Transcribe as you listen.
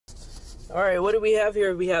Alright, what do we have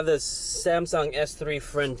here? We have the Samsung S3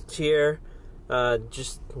 Frontier.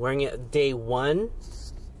 Just wearing it day one.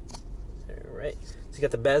 Alright, so you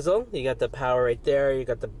got the bezel, you got the power right there, you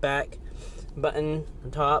got the back button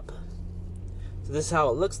on top. So this is how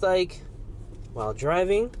it looks like while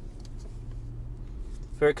driving.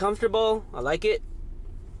 Very comfortable, I like it.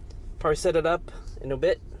 Probably set it up in a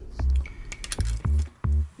bit.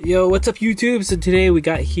 Yo, what's up YouTube? So today we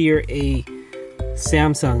got here a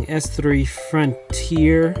Samsung S3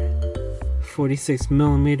 Frontier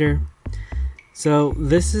 46mm. So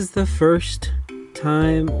this is the first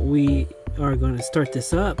time we are going to start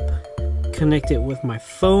this up, connect it with my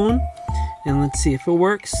phone, and let's see if it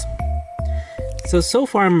works. So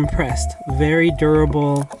far I'm impressed. Very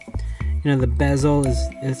durable. You know, the bezel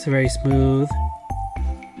is very smooth.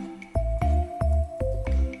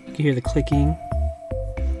 You can hear the clicking.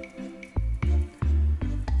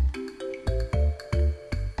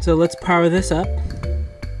 So let's power this up.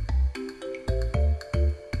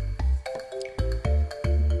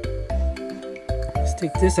 Let's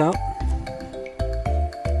take this out.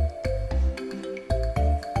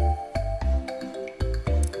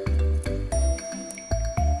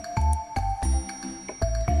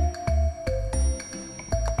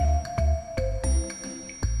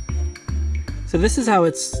 So this is how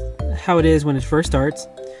it is when it first starts.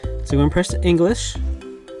 So we're gonna press English.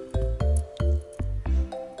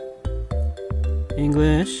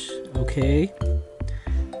 English, okay.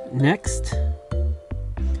 Next.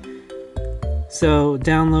 So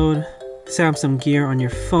download Samsung Gear on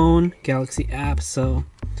your phone, Galaxy app. So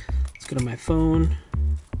let's go to my phone.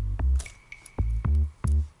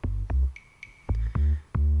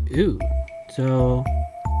 Ooh, so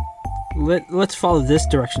let's follow this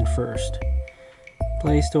direction first.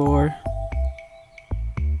 Play Store.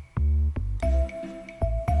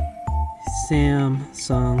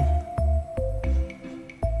 Samsung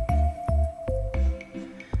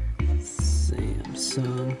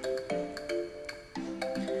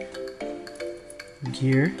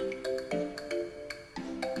Gear.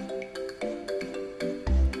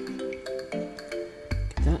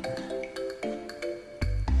 Get that.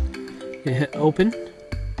 You hit open.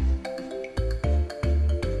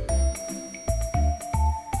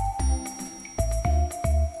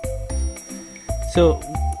 So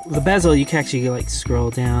the bezel, you can actually like scroll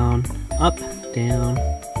down, up, down,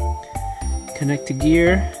 connect to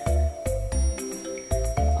gear,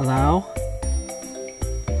 allow,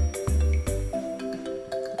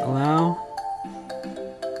 allow,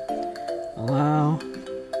 allow,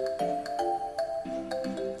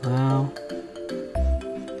 allow.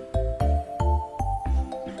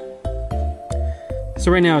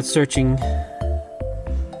 So right now it's searching.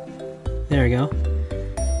 There we go.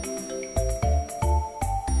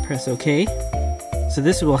 Press OK. So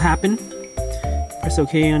this will happen. Press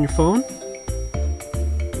OK on your phone.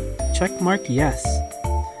 Check mark yes.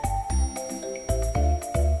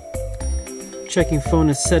 Checking phone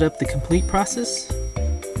is set up the complete process.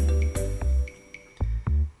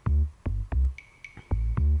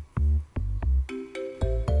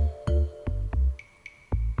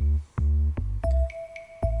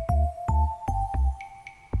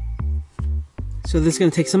 So this is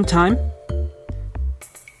going to take some time.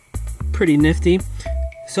 Pretty nifty.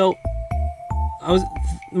 So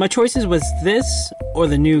my choices was this or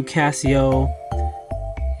the new Casio,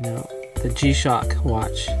 you know, the G-Shock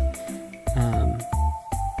watch.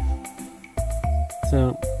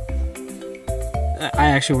 So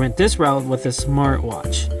I actually went this route with a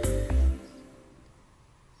smartwatch.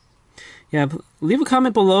 Yeah, leave a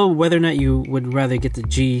comment below whether or not you would rather get the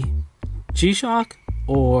G-Shock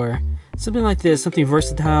or something like this, something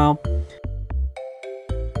versatile.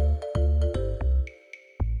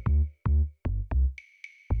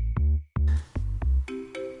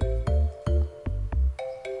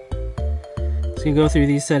 So you can go through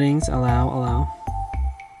these settings, allow.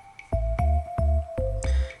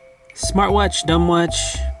 Smartwatch, dumb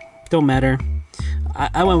watch, don't matter.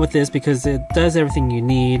 I went with this because it does everything you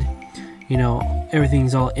need. You know,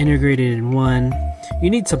 everything's all integrated in one. You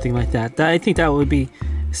need something like that. I think that would be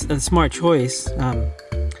a smart choice.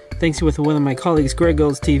 Thanks with one of my colleagues, Greg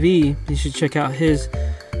Gold's TV. You should check out his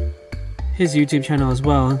YouTube channel as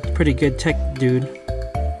well. Pretty good tech dude.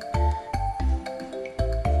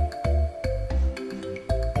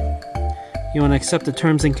 You want to accept the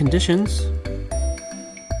terms and conditions.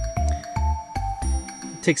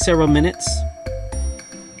 It takes several minutes.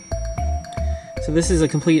 So this is a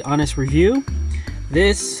complete honest review.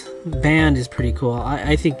 This band is pretty cool.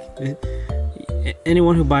 I think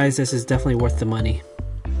anyone who buys this is definitely worth the money.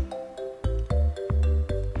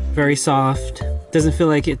 Very soft, Doesn't feel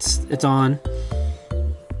like it's on.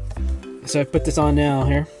 So I put this on now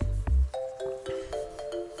here.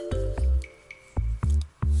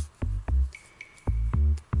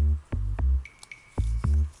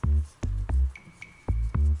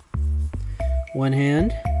 One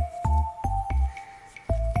hand.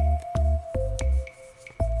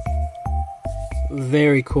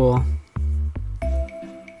 Very cool.